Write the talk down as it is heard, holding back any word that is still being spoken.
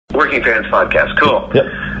Working Fans Podcast. Cool. Yep.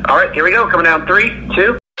 All right, here we go. Coming down 3,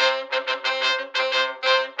 2.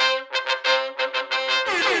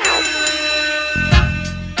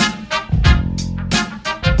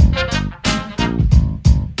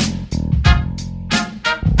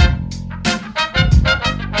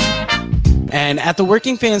 And at the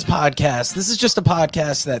Working Fans Podcast, this is just a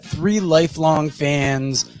podcast that 3 lifelong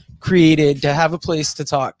fans created to have a place to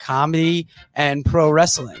talk comedy and pro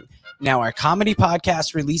wrestling. Now, our comedy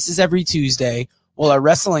podcast releases every Tuesday, while our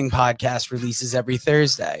wrestling podcast releases every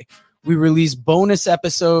Thursday. We release bonus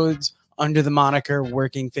episodes under the moniker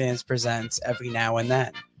Working Fans Presents every now and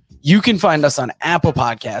then. You can find us on Apple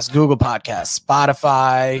Podcasts, Google Podcasts,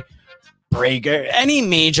 Spotify, Breaker, any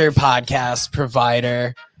major podcast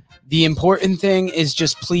provider. The important thing is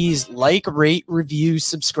just please like, rate, review,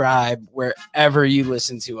 subscribe wherever you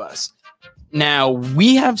listen to us. Now,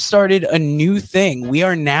 we have started a new thing. We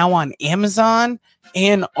are now on Amazon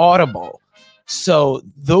and Audible. So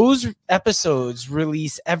those episodes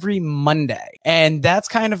release every Monday. And that's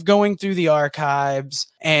kind of going through the archives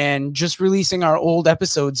and just releasing our old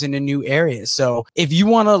episodes into new areas. So if you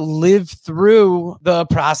want to live through the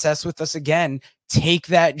process with us again, take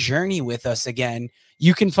that journey with us again,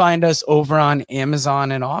 you can find us over on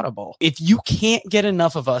Amazon and Audible. If you can't get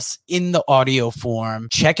enough of us in the audio form,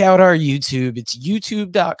 check out our YouTube. It's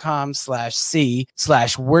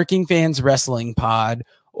youtube.com/C/Working Fans Wrestling Pod,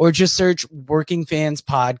 or just search Working Fans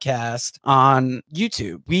Podcast on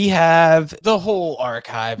YouTube. We have the whole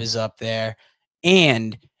archive is up there.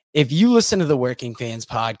 And if you listen to the Working Fans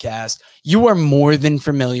Podcast, you are more than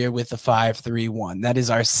familiar with the 531. That is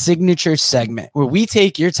our signature segment where we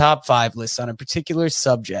take your top 5 lists on a particular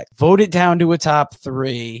subject, vote it down to a top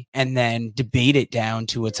 3, and then debate it down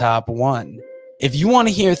to a top 1. If you want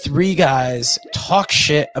to hear 3 guys talk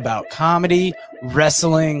shit about comedy,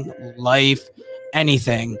 wrestling, life,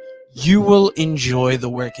 anything, you will enjoy the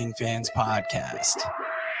Working Fans Podcast.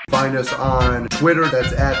 Find us on Twitter,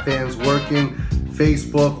 that's @FansWorking,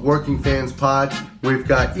 Facebook, Working Fans Pod. We've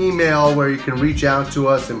got email where you can reach out to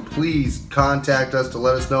us, and please contact us to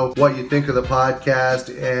let us know what you think of the podcast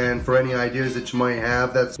and for any ideas that you might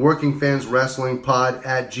have. That's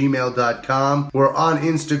workingfanswrestlingpod@gmail.com. We're on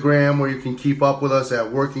Instagram where you can keep up with us at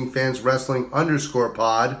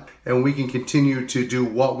workingfanswrestling_pod, and we can continue to do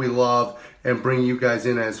what we love and bring you guys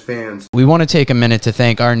in as fans. We want to take a minute to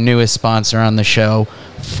thank our newest sponsor on the show,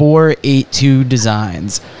 482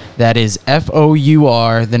 Designs. That is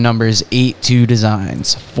FOUR, the numbers 82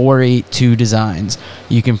 Designs, 482 Designs.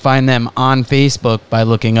 You can find them on Facebook by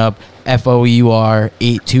looking up FOUR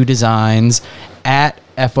 82 Designs, at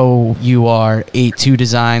FOUR 82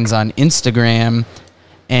 Designs on Instagram.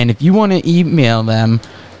 And if you want to email them,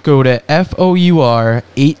 go to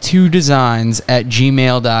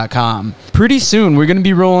FOUR82designs@gmail.com. Pretty soon, we're going to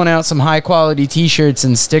be rolling out some high-quality t-shirts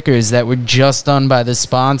and stickers that were just done by the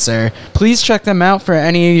sponsor. Please check them out for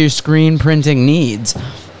any of your screen printing needs.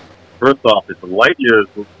 First off, it's light years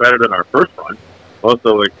better than our first run.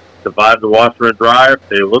 Also, like, survive the washer and dryer.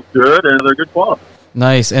 They look good, and they're good quality.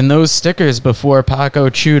 Nice. And those stickers before Paco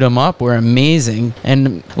chewed them up were amazing.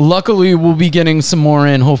 And luckily, we'll be getting some more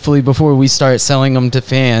in, hopefully, before we start selling them to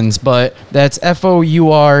fans. But that's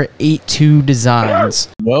FOUR 82 Designs.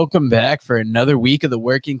 Welcome back for another week of the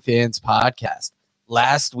Working Fans Podcast.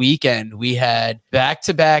 Last weekend, we had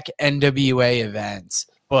back-to-back NWA events.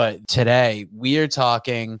 But today, we are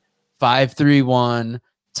talking 531,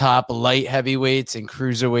 top light heavyweights and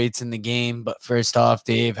cruiserweights in the game. But first off,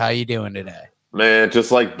 Dave, how you doing today? Man,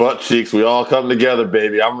 just like butt cheeks, we all come together,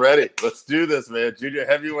 baby. I'm ready. Let's do this, man. Junior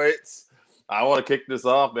heavyweights. I want to kick this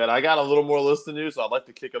off, man. I got a little more list than you, so I'd like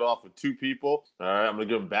to kick it off with 2 people. All right, I'm going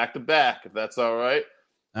to give them back-to-back, if that's all right.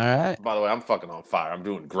 All right. By the way, I'm fucking on fire. I'm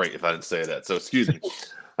doing great if I didn't say that, so excuse me.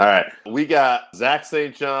 All right, we got Zach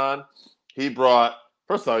St. John. He brought –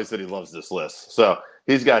 first of all, he said he loves this list. So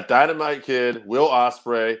he's got Dynamite Kid, Will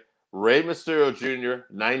Ospreay, Rey Mysterio Jr.,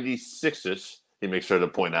 96-ish. He makes sure to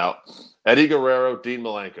point out. Eddie Guerrero, Dean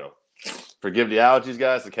Malenko. Forgive the allergies,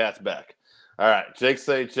 guys. The cat's back. All right. Jake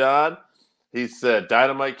St. John. He said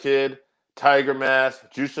Dynamite Kid, Tiger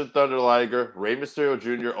Mask, Jushin Thunder Liger, Rey Mysterio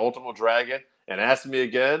Jr., Ultimo Dragon, and Ask Me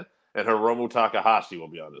Again, and Hiromu Takahashi will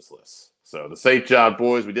be on this list. So the St. John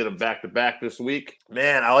boys, we did them back-to-back this week.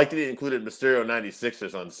 Man, I like that he included Mysterio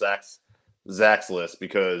 96ers on Zach's list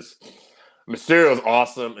because Mysterio is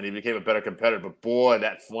awesome, and he became a better competitor. But, boy,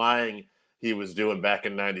 that flying he was doing back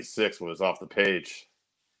in 96 was off the page.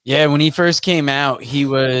 Yeah, when he first came out, he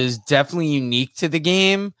was definitely unique to the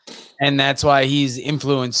game, and that's why he's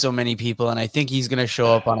influenced so many people, and I think he's going to show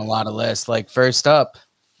up on a lot of lists. Like, first up,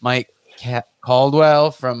 Mike Caldwell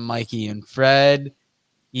from Mikey and Fred.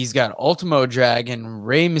 He's got Ultimo Dragon,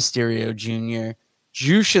 Rey Mysterio Jr.,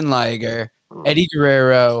 Jushin Liger, Eddie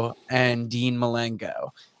Guerrero, and Dean Malenko.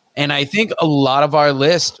 And I think a lot of our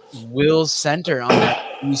list will center on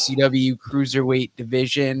that WCW cruiserweight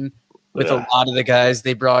division with a lot of the guys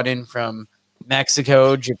they brought in from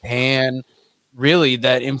Mexico, Japan, really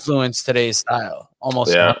that influenced today's style.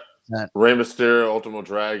 Almost 100%. Rey Mysterio, Ultimo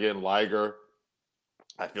Dragon, Liger.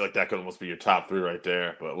 I feel like that could almost be your top 3 right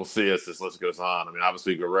there, but we'll see as this list goes on. I mean,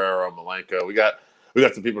 obviously Guerrero, Malenko. We got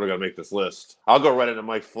some people that are going to make this list. I'll go right into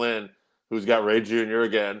Mike Flynn, who's got Ray Jr.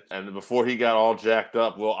 again. And before he got all jacked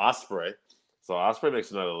up, Will Ospreay. So Ospreay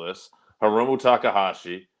makes another list. Hiromu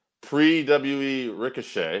Takahashi, pre-WE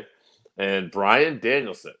Ricochet, and Bryan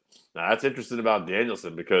Danielson. Now, that's interesting about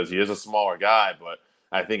Danielson because he is a smaller guy, but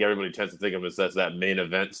I think everybody tends to think of him as that main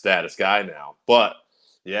event status guy now. But,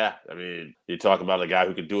 yeah, I mean, you talk about a guy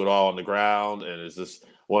who can do it all on the ground and is just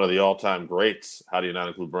one of the all-time greats. How do you not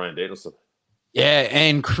include Bryan Danielson? Yeah,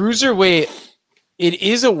 and cruiserweight, it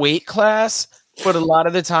is a weight class, but a lot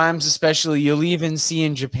of the times, especially you'll even see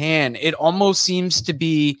in Japan, it almost seems to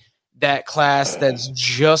be that class that's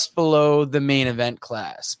just below the main event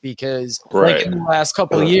class because like in the last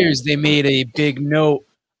couple of years, they made a big note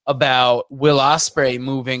about Will Ospreay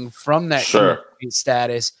moving from that cruiserweight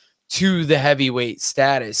status to the heavyweight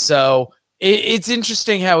status. So it's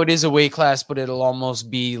interesting how it is a weight class, but it'll almost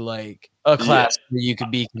be like a class where you could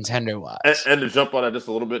be contender-wise. And to jump on that just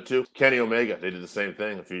a little bit, too, Kenny Omega, they did the same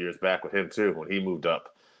thing a few years back with him, too, when he moved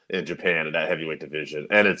up in Japan in that heavyweight division.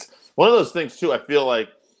 And it's one of those things, too, I feel like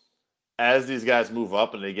as these guys move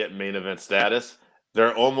up and they get main event status,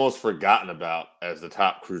 they're almost forgotten about as the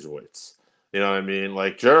top cruiserweights. You know what I mean?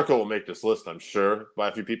 Like, Jericho will make this list, I'm sure, by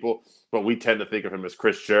a few people, but we tend to think of him as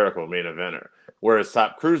Chris Jericho, main eventer. Whereas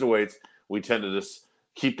top cruiserweights, we tend to just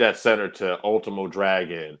keep that center to Ultimo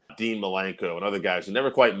Dragon, Dean Malenko, and other guys who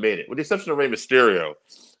never quite made it, with the exception of Rey Mysterio,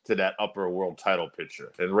 to that upper world title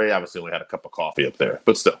picture. And Rey obviously only had a cup of coffee up there,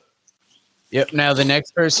 but still. Yep. Now, the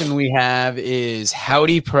next person we have is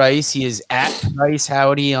Howdy Price. He is at Price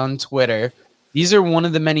Howdy on Twitter. These are one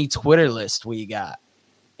of the many Twitter lists we got.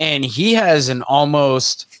 And he has an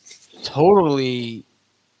almost totally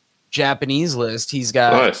Japanese list. He's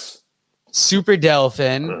got Super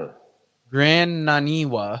Delphin, Grand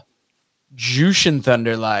Naniwa, Jushin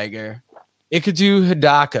Thunder Liger, Ikatu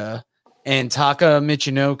Hidaka, and Taka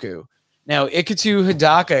Michinoku. Now, Ikatu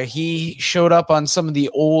Hidaka, he showed up on some of the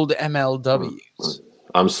old MLWs.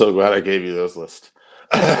 I'm so glad I gave you those lists.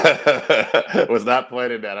 Was not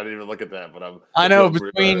planning that. I didn't even look at that, but I know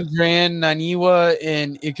between Grand Naniwa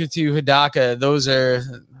and Ikatu Hidaka,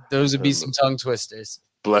 those would be some tongue twisters.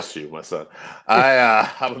 Bless you, my son.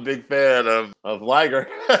 I'm a big fan of Liger.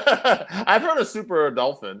 I've heard of Super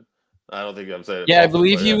Dolphin. I don't think I'm saying it. Yeah, I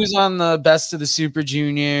believe he was on the Best of the Super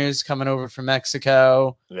Juniors coming over from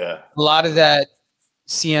Mexico. Yeah. A lot of that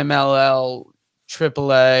CMLL,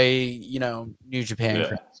 AAA, New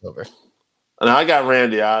Japan crossover. And I got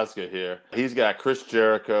Randy Oscar here. He's got Chris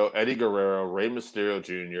Jericho, Eddie Guerrero, Rey Mysterio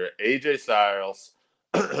Jr., AJ Styles,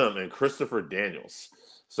 and Christopher Daniels.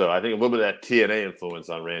 So I think a little bit of that TNA influence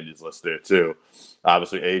on Randy's list there, too.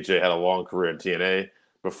 Obviously, AJ had a long career in TNA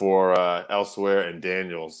before elsewhere, and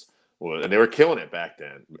Daniels and they were killing it back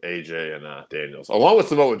then, AJ and Daniels, along with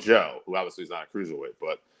Samoa Joe, who obviously is not a cruiserweight,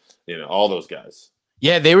 but, all those guys.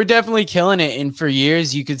 Yeah, they were definitely killing it. And for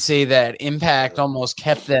years, you could say that Impact almost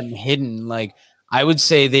kept them hidden. Like, I would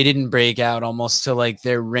say they didn't break out almost to like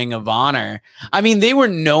their Ring of Honor. I mean, they were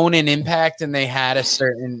known in Impact and they had a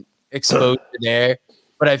certain exposure there.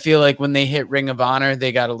 But I feel like when they hit Ring of Honor,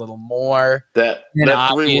 they got a little more. That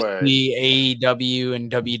obviously AEW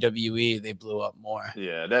and WWE, they blew up more.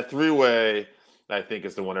 Yeah, that three-way, I think,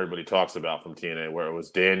 is the one everybody talks about from TNA, where it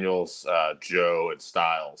was Daniels, Joe, and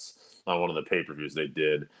Styles on one of the pay-per-views they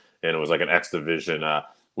did. And it was like an X Division,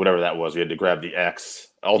 whatever that was. We had to grab the X,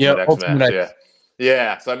 Ultimate X match. Yeah.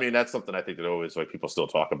 Yeah, so I mean that's something I think that always people still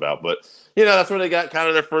talk about, but that's where they got kind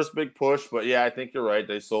of their first big push. But yeah, I think you're right.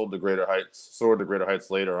 They soared to greater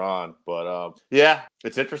heights later on. But yeah,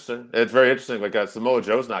 it's interesting. It's very interesting. Like Samoa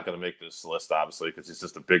Joe's not going to make this list obviously because he's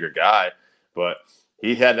just a bigger guy, but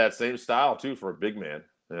he had that same style too for a big man.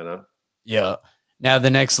 Yeah. Now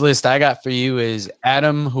the next list I got for you is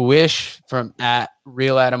Adam Huish from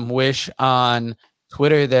 @RealAdamWish on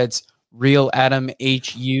Twitter. That's Real Adam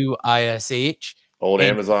HUISH. Old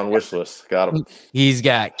Amazon wish list. Got him. He's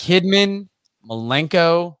got Kidman,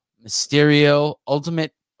 Malenko, Mysterio,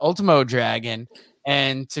 Ultimo Dragon,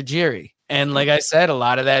 and Tajiri. And like I said, a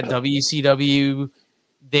lot of that WCW,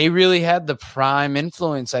 they really had the prime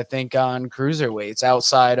influence, I think, on cruiserweights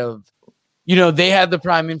outside of they had the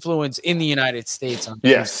prime influence in the United States on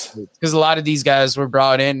Yes. because a lot of these guys were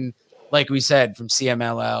brought in, like we said, from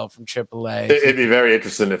CMLL, from AAA. It'd be very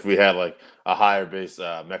interesting if we had like a higher base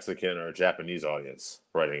Mexican or Japanese audience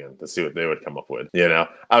writing in to see what they would come up with.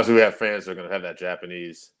 Obviously we have fans that are going to have that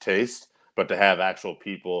Japanese taste, but to have actual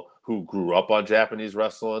people who grew up on Japanese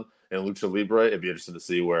wrestling and lucha libre, it'd be interesting to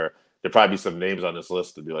see where there'd probably be some names on this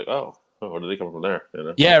list to be like, oh, where did they come from there?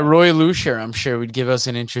 Yeah, Roy Lucia, I'm sure, would give us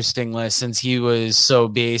an interesting list since he was so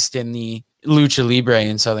based in the lucha libre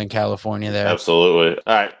in Southern California there. Absolutely.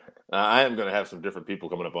 All right. I am going to have some different people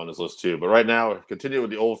coming up on this list too. But right now, continue with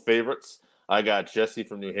the old favorites. I got Jesse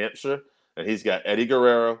from New Hampshire, and he's got Eddie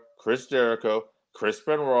Guerrero, Chris Jericho, Chris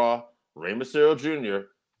Benoit, Rey Mysterio Jr.,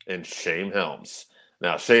 and Shane Helms.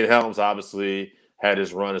 Now, Shane Helms obviously had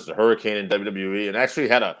his run as the Hurricane in WWE and actually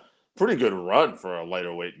had a pretty good run for a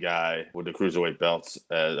lighter weight guy with the cruiserweight belts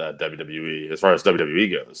at WWE as far as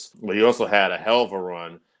WWE goes. But he also had a hell of a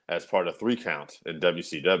run as part of 3 Count in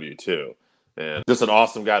WCW too. And just an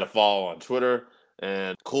awesome guy to follow on Twitter.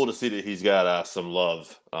 And cool to see that he's got some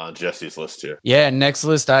love on Jesse's list here. Yeah, next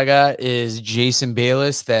list I got is Jason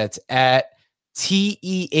Bayless. That's at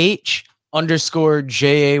TEH_JAYBEE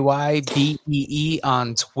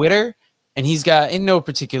on Twitter. And he's got, in no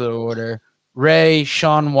particular order, Ray,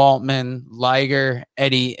 Sean Waltman, Liger,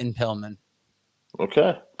 Eddie, and Pillman.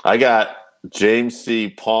 Okay. I got James C.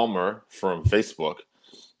 Palmer from Facebook.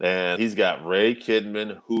 And he's got Ray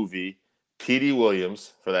Kidman, Hoovy, Petey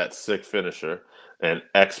Williams for that sick finisher, and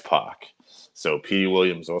X-Pac. So Petey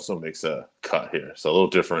Williams also makes a cut here. So a little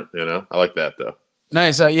different, I like that, though.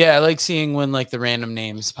 Nice. Yeah, I like seeing when the random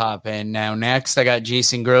names pop in. Now, next, I got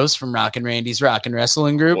Jason Gross from Rockin' Randy's Rockin'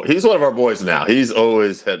 Wrestling Group. Well, he's one of our boys now. He's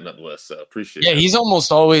always heading up the list, so appreciate it. Yeah, he's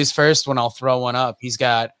almost always first when I'll throw one up. He's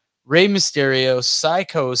got Rey Mysterio,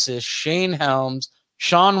 Psychosis, Shane Helms,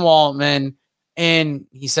 Sean Waltman, and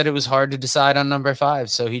he said it was hard to decide on number 5,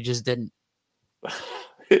 so he just didn't.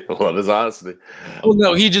 Well, his honesty. Well,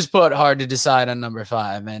 no, he just put hard to decide on number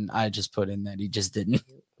 5, and I just put in that he just didn't.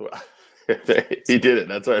 He did it.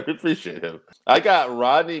 That's right. I appreciate him. I got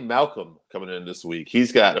Rodney Malcolm coming in this week.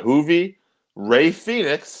 He's got Hoovy, Ray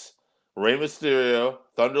Phoenix, Rey Mysterio,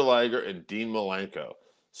 Thunder Liger, and Dean Malenko.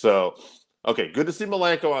 So, okay, good to see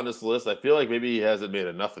Malenko on this list. I feel like maybe he hasn't made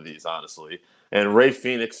enough of these, honestly. And Ray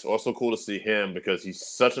Phoenix, also cool to see him because he's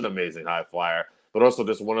such an amazing high flyer, but also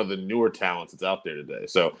just one of the newer talents that's out there today.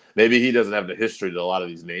 So maybe he doesn't have the history that a lot of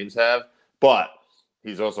these names have, but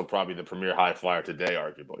he's also probably the premier high flyer today,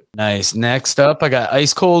 arguably. Nice. Next up, I got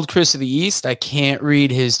Ice Cold Chris of the East. I can't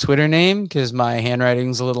read his Twitter name because my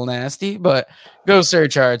handwriting's a little nasty, but go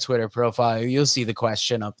search our Twitter profile. You'll see the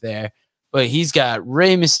question up there. But he's got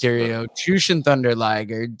Rey Mysterio, Jushin Thunder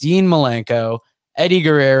Liger, Dean Malenko, Eddie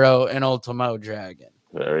Guerrero, and Ultimo Dragon.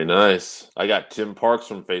 Very nice. I got Tim Parks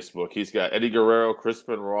from Facebook. He's got Eddie Guerrero, Chris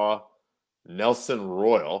Benoit, Nelson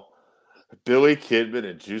Royal, Billy Kidman,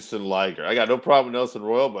 and Jushin Liger. I got no problem with Nelson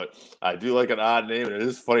Royal, but I do like an odd name, and it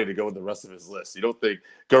is funny to go with the rest of his list. You don't think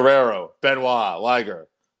Guerrero, Benoit, Liger,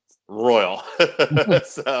 Royal.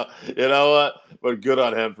 So, you know what? But good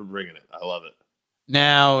on him for bringing it. I love it.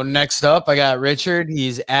 Now, next up, I got Richard.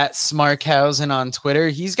 He's at Smarkhausen on Twitter.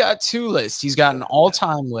 He's got 2 lists. He's got an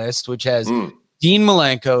all-time list, which has Dean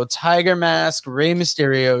Malenko, Tiger Mask, Rey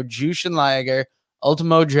Mysterio, Jushin Liger,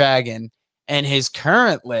 Ultimo Dragon. And his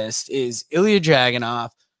current list is Ilya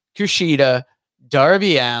Dragunov, Kushida,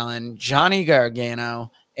 Darby Allin, Johnny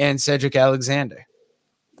Gargano, and Cedric Alexander.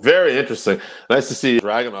 Very interesting. Nice to see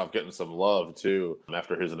Dragunov getting some love, too,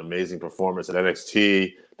 after his amazing performance at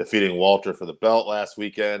NXT, defeating Walter for the belt last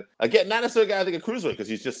weekend. Again, not necessarily a guy I think a cruiserweight because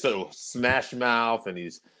he's just so smash mouth and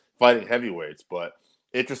he's fighting heavyweights, but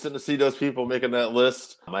interesting to see those people making that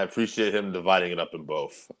list. I appreciate him dividing it up in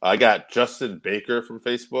both. I got Justin Baker from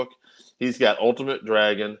Facebook. He's got Ultimate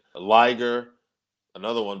Dragon, Liger,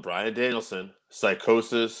 another one, Bryan Danielson,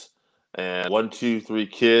 Psychosis, and 1-2-3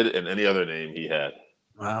 Kid, and any other name he had.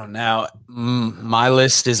 Wow. Now, my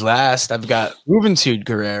list is last. I've got Juventud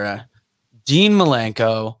Guerrera, Dean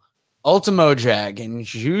Malenko, Ultimo Dragon,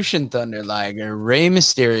 Jushin Thunder Liger, Rey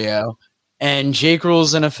Mysterio, and Jake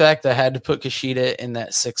Rules in effect. I had to put Kushida in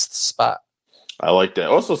that 6th spot. I like that.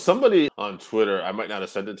 Also, somebody on Twitter, I might not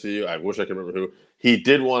have sent it to you. I wish I could remember who. He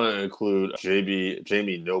did want to include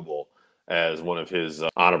Jamie Noble as one of his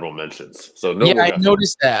honorable mentions. So Noble, yeah, I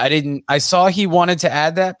noticed that. I saw he wanted to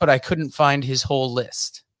add that, but I couldn't find his whole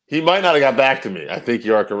list. He might not have got back to me. I think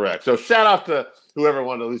you are correct. So shout out to whoever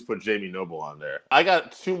wanted to at least put Jamie Noble on there. I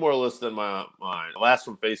got 2 more lists in my mind. Last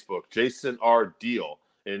from Facebook, Jason R. Deal,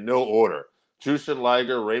 in no order. Jushin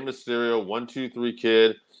Liger, Rey Mysterio, 1-2-3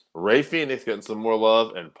 Kid, Ray Phoenix getting some more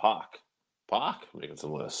love, and Pac. Pac making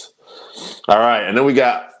some lists. All right, and then we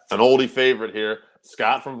got an oldie favorite here,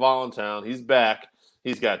 Scott from Voluntown. He's back.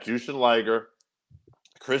 He's got Jushin Liger,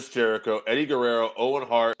 Chris Jericho, Eddie Guerrero, Owen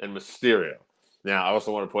Hart, and Mysterio. Now, I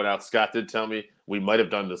also want to point out, Scott did tell me we might have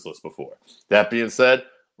done this list before. That being said,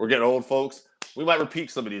 we're getting old, folks. We might repeat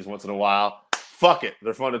some of these once in a while. Fuck it.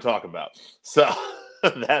 They're fun to talk about. So,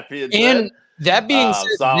 that being said,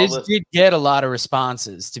 said, this did get a lot of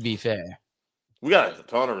responses, to be fair. We got a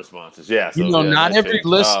ton of responses. Yeah. So, not every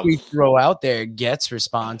list we throw out there gets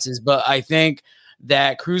responses, but I think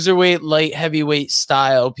that cruiserweight, light heavyweight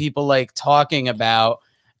style people like talking about.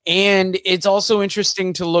 And it's also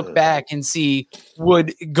interesting to look back and see,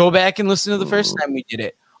 go back and listen to the first time we did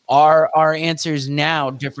it. Are our answers now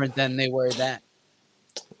different than they were then?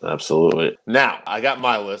 Absolutely. Now, I got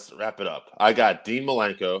my list. Wrap it up. I got Dean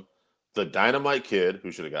Malenko, the Dynamite Kid, who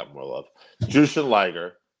should have got more love, Jushin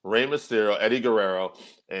Liger, Rey Mysterio, Eddie Guerrero,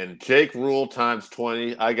 and Jake Rule times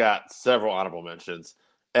 20. I got several honorable mentions.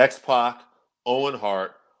 X-Pac, Owen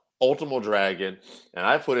Hart, Ultimo Dragon, and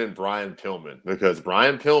I put in Brian Pillman because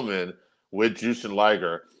Brian Pillman with Jushin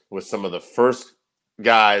Liger was some of the first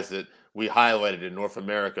guys that we highlighted in North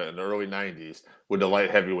America in the early 90s with the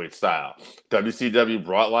light heavyweight style. WCW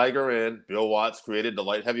brought Liger in. Bill Watts created the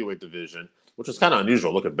light heavyweight division, which was kind of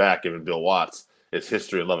unusual looking back, given Bill Watts' its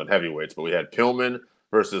history in loving heavyweights. But we had Pillman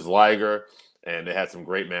versus Liger, and they had some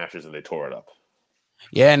great matches, and they tore it up.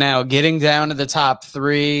 Yeah, now getting down to the top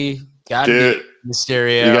three,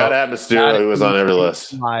 Mysterio. You got to have Mysterio, who was on every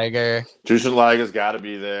list. Liger. Jushin Liger's got to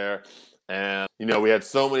be there. And, we had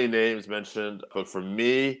so many names mentioned. But for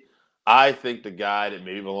me, I think the guy that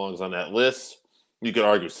maybe belongs on that list, you could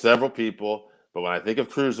argue several people. But when I think of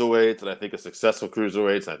cruiserweights and I think of successful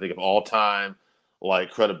cruiserweights and I think of all-time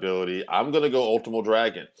credibility, I'm going to go Ultimo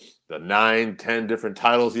Dragon. The 9-10 different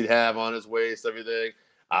titles he'd have on his waist, everything.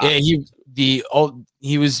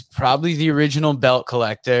 He was probably the original belt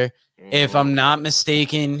collector. If I'm not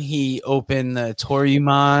mistaken, he opened the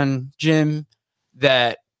Toryumon gym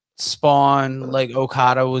that spawned,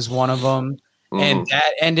 Okada was one of them. And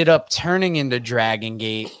that ended up turning into Dragon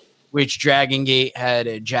Gate, which Dragon Gate had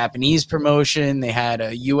a Japanese promotion. They had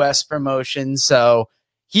a U.S. promotion. So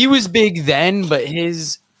he was big then, but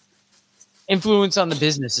his influence on the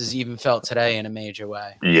business is even felt today in a major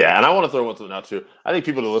way. Yeah, and I want to throw one thing out too. I think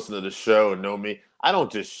people that listen to this show and know me, I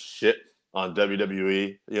don't just shit on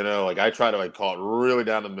WWE. I try to call it really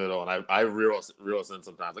down the middle, and I reel us in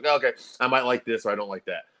sometimes. Okay, I might like this or I don't like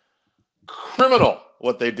that. Criminal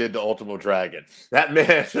what they did to Ultimo Dragon. That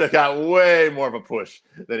man should have got way more of a push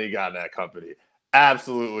than he got in that company.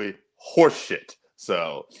 Absolutely horseshit.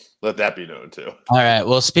 So let that be known too. All right.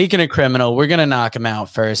 Well, speaking of criminal, we're gonna knock him out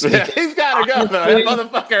first. Yeah, he's gotta go. That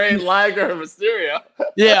motherfucker ain't Liger or Mysterio.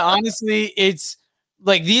 Yeah, honestly, it's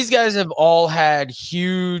like these guys have all had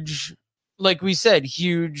huge, like we said,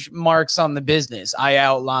 huge marks on the business. I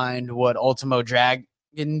outlined what Ultimo Dragon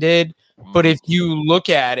did, but if you look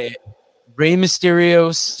at it, Rey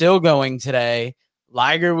Mysterio still going today.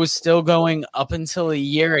 Liger was still going up until a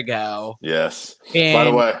year ago. Yes. By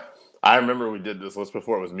the way, I remember we did this list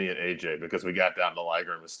before. It was me and AJ because we got down to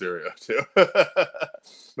Liger and Mysterio too.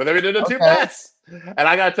 But then we did the two bets. And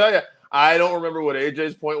I got to tell you, I don't remember what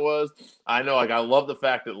AJ's point was. I know, I love the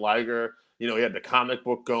fact that Liger, he had the comic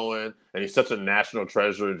book going and he's such a national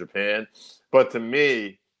treasure in Japan. But to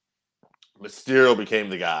me, Mysterio became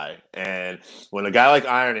the guy. And when a guy like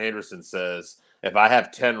Iron Anderson says, if I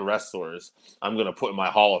have 10 wrestlers, I'm going to put in my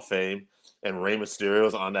Hall of Fame, and Rey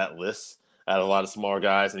Mysterio's on that list at a lot of smaller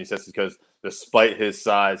guys, and he says because despite his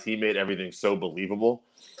size, he made everything so believable.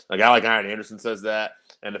 A guy like Iron Anderson says that,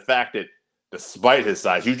 and the fact that despite his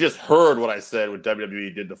size, you just heard what I said when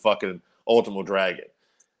WWE did the fucking Ultimo Dragon.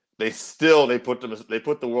 They put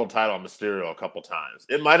the world title on Mysterio a couple times.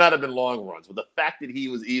 It might not have been long runs, but the fact that he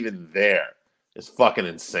was even there is fucking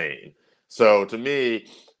insane. So to me,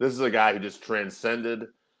 this is a guy who just transcended.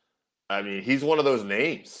 I mean, he's one of those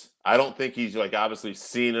names. I don't think he's obviously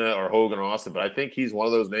Cena or Hogan or Austin, but I think he's one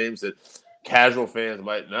of those names that casual fans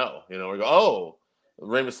might know. We go, oh,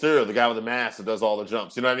 Rey Mysterio, the guy with the mask that does all the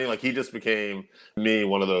jumps. You know what I mean? He just became, to me,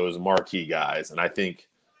 one of those marquee guys, and I think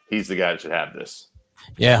he's the guy that should have this.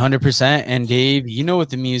 Yeah, 100%. And Dave, you know what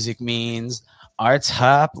the music means. Our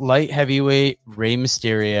top light heavyweight, Rey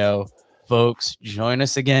Mysterio. Folks, join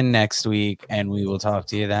us again next week, and we will talk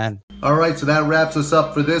to you then. All right, so that wraps us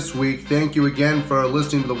up for this week. Thank you again for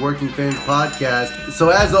listening to the Working Fans Podcast. So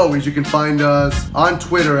as always, you can find us on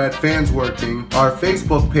Twitter at FansWorking. Our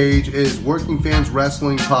Facebook page is Working Fans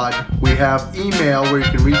Wrestling Pod. We have email where you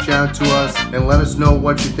can reach out to us and let us know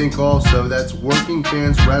what you think also. That's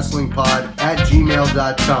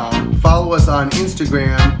workingfanswrestlingpod@gmail.com. Follow us on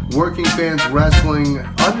Instagram,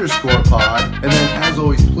 workingfanswrestling_pod. And then as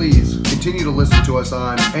always, please continue to listen to us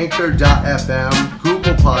on Anchor.fm,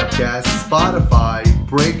 Google Podcasts, Spotify,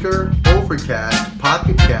 Breaker, Overcast,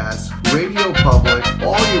 Pocket Cast, Radio Public,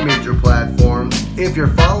 all your major platforms. If you're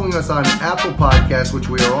following us on Apple Podcasts, which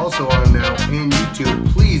we are also on now, and YouTube,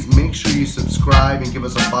 please make sure you subscribe and give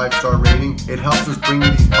us a 5-star rating. It helps us bring you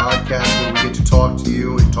these podcasts where we get to talk to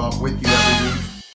you and talk with you every week.